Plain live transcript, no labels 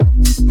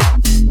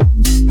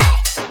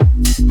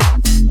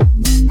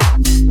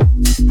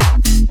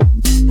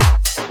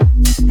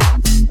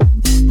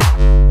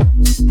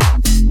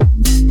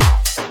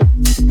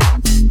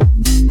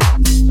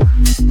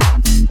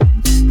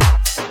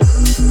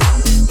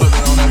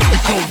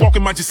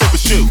my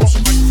Giuseppee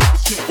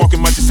shoes.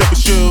 Walking my Giuseppee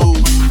shoes.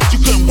 You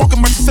couldn't walk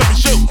in my Giuseppee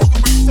shoes.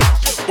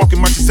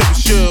 Walking my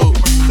Giuseppee shoes.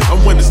 I'm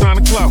wearing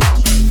designer clothes.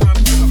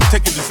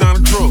 Taking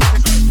designer drugs.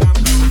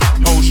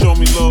 Oh, show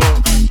me love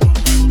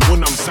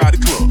when I'm inside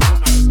the club.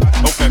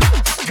 Okay.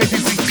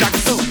 KTZ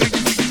jacket suit.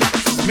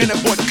 Man,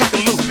 that boy cock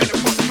a loop.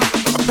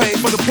 I paid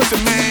for the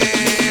pussy,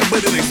 man,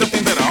 but it ain't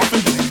something that I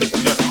often do.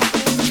 Yeah.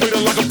 Treat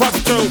her like a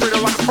prostitute.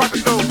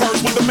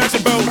 Purse with the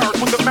matching bow.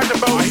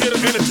 I hit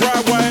her in the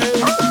driveway.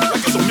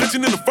 Like it's a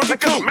mansion in the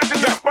fucking coat.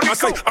 I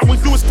say, I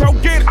went through his throat,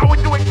 get it. I'm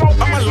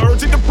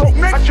allergic to broke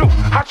neck.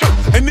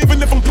 And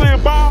even if I'm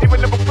playing ball,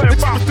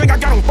 the thing I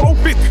got on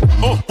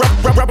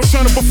 450. Rappers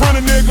trying to put front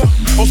a nigga.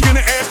 On skinny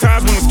ass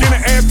ties, when I'm skinny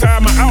ass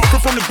tie. My outfit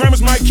from the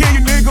Grammys might kill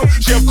you, nigga.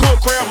 Chef cook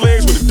crab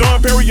legs with a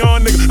Don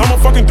Perignon, nigga. I'm a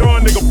fucking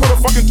Don, nigga. Put a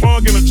fucking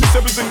tongue in a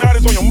Giuseppee's and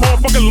Nutties on your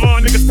motherfucking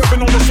lawn, nigga.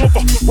 Stepping on the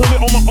sofa, roll it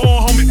on my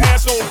arm, homie.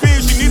 Ass so big,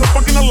 she need a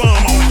fucking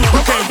alarm on.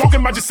 You can't walk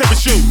in my Giuseppee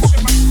shoes.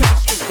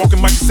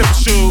 Walking my Giuseppee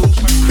shoes.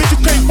 Bitch, you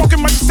can't walk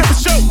in my Giuseppee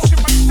shoes.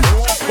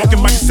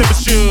 Walking my Giuseppee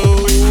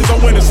shoes.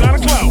 I'm wearing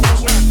designer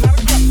clothes.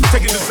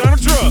 Taking designer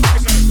drugs.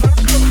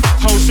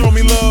 Ho, show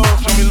me love.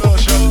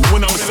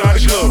 When I'm inside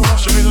the club.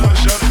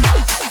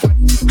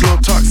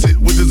 Club toxic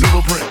with the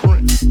zero print.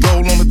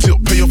 Gold on the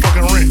tip, pay your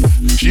fucking rent.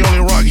 She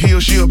only rock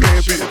heels, she a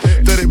bad bitch.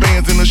 30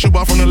 bands in the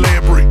shoebox from the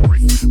lab brick.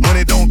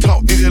 Money don't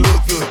talk, it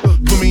look good.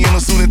 Put me in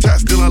a suit and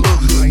tie, still I look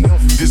good.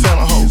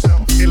 Designer hoes,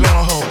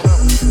 Atlanta hoes.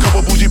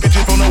 Couple bougie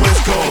bitches from the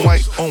West Coast.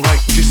 White on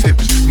white,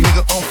 Giuseppe.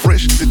 Nigga, I'm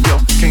fresh, the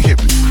devil can't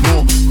help it.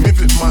 No,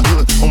 Memphis, my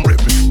hood, I'm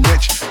reppin'.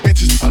 Ratchet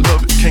bitches, I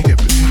love it, can't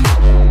help it.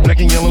 Black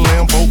and yellow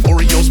Lambo,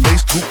 Oreo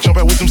space coupe. Jump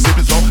out with them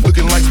zippers on,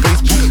 looking like space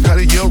boot. Got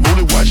a yellow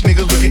roll watch,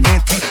 nigga looking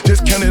antique.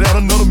 Just counted out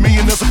another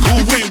million, that's a cool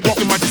You can't walk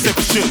in my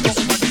Giuseppee shoes.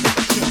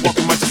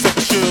 Walking my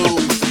Giuseppee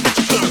shoes. But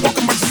you couldn't walk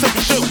in my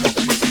Giuseppee shoes.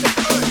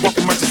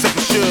 Walking my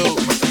Giuseppee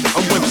shoes.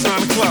 I'm wearing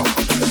designer clothes.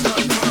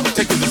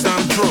 Taking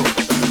designer drugs.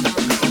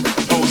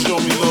 Oh, show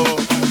me love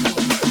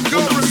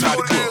when I'm inside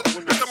the club.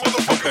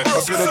 Okay. I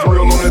see that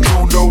grill on that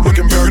two-door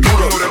looking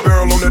barracuda. That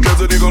barrel on that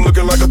desert eagle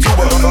looking like a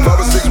tuba. 5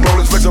 or 6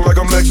 rollers flexing like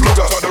I'm Lex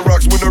Luger. Talk the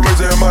rocks with the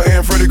razor in my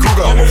hand, Freddy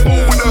Krueger. I'm a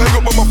fool with the hang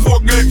up on my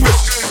fork gang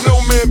fish. No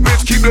man,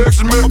 bitch, keep the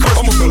extra man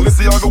custom. I'm a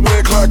Balenciaga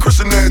wearing Clyde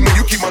Christian ass nigga.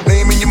 You keep my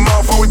name in your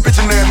mouth, always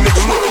bitching ass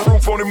nigga. Look the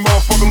roof on them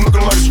motherfucker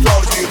looking like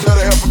astrology. Is that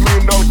a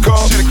 $500,000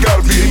 car? Shit, it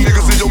gotta be. These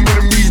niggas is your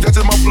mini-me's. That's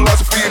just my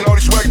philosophy. And all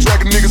these swag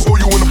jacking niggas owe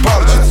you an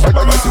apology.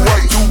 Like icy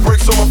white, 2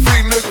 bricks on my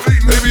feet, nigga.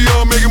 Maybe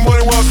y'all making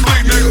money while I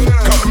sleep, nigga.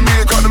 Caught the me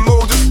and caught the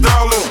low, just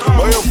dial up.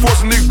 My Air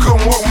Force nigga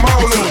couldn't walk a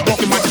mile in it.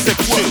 Walking my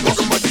Giuseppee shoes.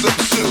 Walking my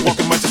Giuseppee shoes.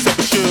 Walking my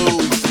Giuseppee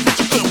shoes. But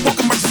you couldn't walk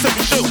in my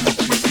Giuseppee shoes.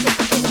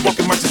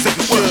 Walking my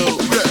Giuseppee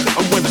shoes.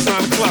 I'm wearing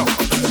designer clothes.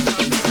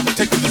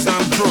 Taking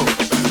designer drugs.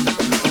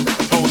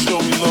 Oh,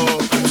 show me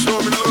love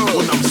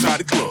when I'm inside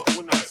the club.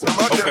 I'm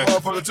out there,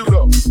 motherfucker, too,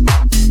 though.